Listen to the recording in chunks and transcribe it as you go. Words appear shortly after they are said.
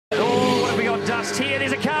fast here.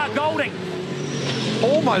 There's a car, Golding.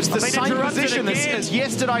 Almost the same position as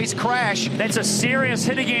yesterday's crash. That's a serious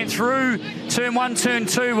hit again through turn 1, turn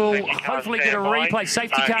 2. We'll hopefully get a replay.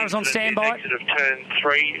 Safety car is on standby. Exit of turn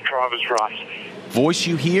 3, driver's right. Voice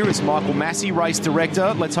you hear is Michael Massey, race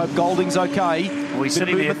director. Let's hope Golding's okay. Well, he's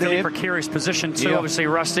sitting there in a fairly precarious position too, obviously,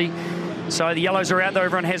 Rusty. So the yellows are out, though.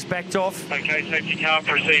 Everyone has backed off. Okay, safety car,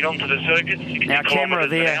 proceed onto the circuit. Now, camera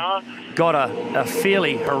there got a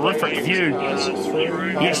fairly horrific view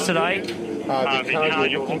yesterday. The car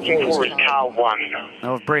you're looking for is car 1.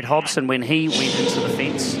 Of Brett Hobson when he went into the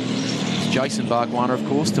fence. Jason Bargwanna, of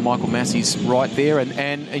course, to Michael Massey's right there. And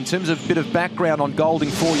in terms of a bit of background on Golding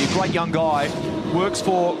for you, great young guy, works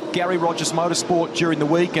for Gary Rogers Motorsport during the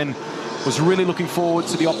week and was really looking forward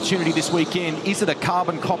to the opportunity this weekend. Is it a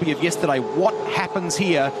carbon copy of yesterday? What happens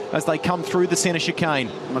here as they come through the centre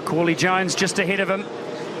chicane? Macaulay Jones just ahead of him.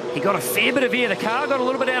 He got a fair bit of air. The car got a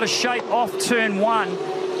little bit out of shape off turn 1,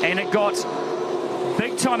 and it got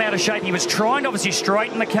big time out of shape. He was trying to obviously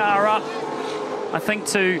straighten the car up, I think,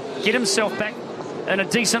 to get himself back in a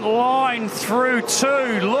decent line through 2.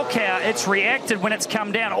 Look how it's reacted when it's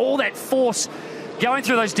come down. All that force going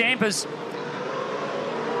through those dampers.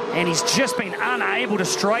 And he's just been unable to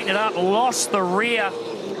straighten it up. Lost the rear.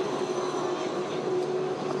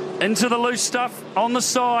 Into the loose stuff on the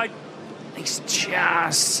side. He's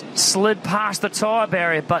just slid past the tyre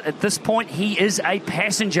barrier. But at this point, he is a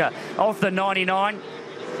passenger of the 99.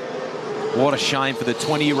 What a shame for the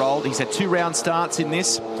 20-year-old. He's had 2 round starts in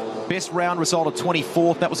this. Best round result of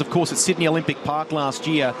 24th. That was, of course, at Sydney Olympic Park last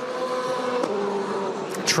year.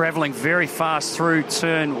 Travelling very fast through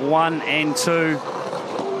turn 1 and 2.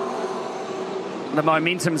 The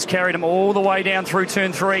momentum's carried him all the way down through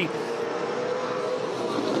turn 3.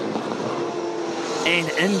 And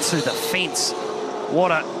into the fence.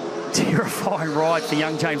 What a terrifying ride for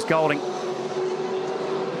young James Golding.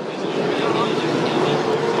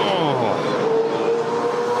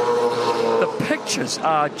 The pictures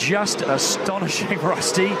are just astonishing,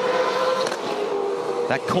 Rusty.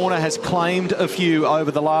 That corner has claimed a few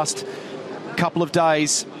over the last couple of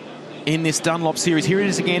days in this Dunlop series. Here it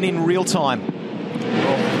is again in real time.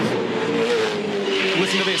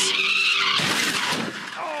 Listen to this.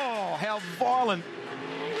 Oh, how violent.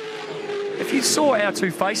 If you saw our 2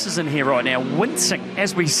 faces in here right now, wincing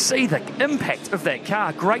as we see the impact of that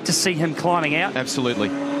car. Great to see him climbing out. Absolutely.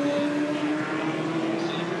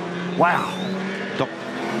 Wow.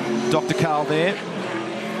 Dr. Carl there.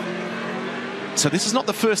 So this is not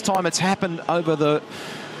the first time it's happened over the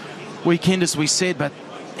weekend, as we said, but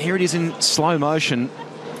here it is in slow motion.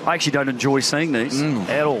 I actually don't enjoy seeing these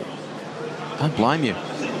at all. Don't blame you.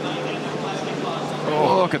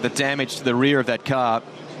 Oh, look at the damage to the rear of that car.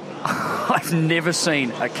 I've never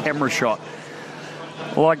seen a camera shot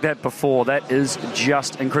like that before. That is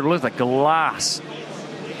just incredible. Look at the glass.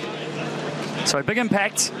 So big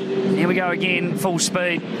impact. Here we go again, full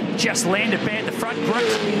speed. Just landed bad. The front grip.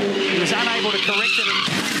 He was unable to correct it.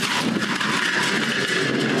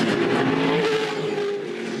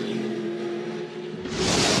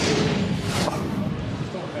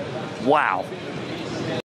 Wow.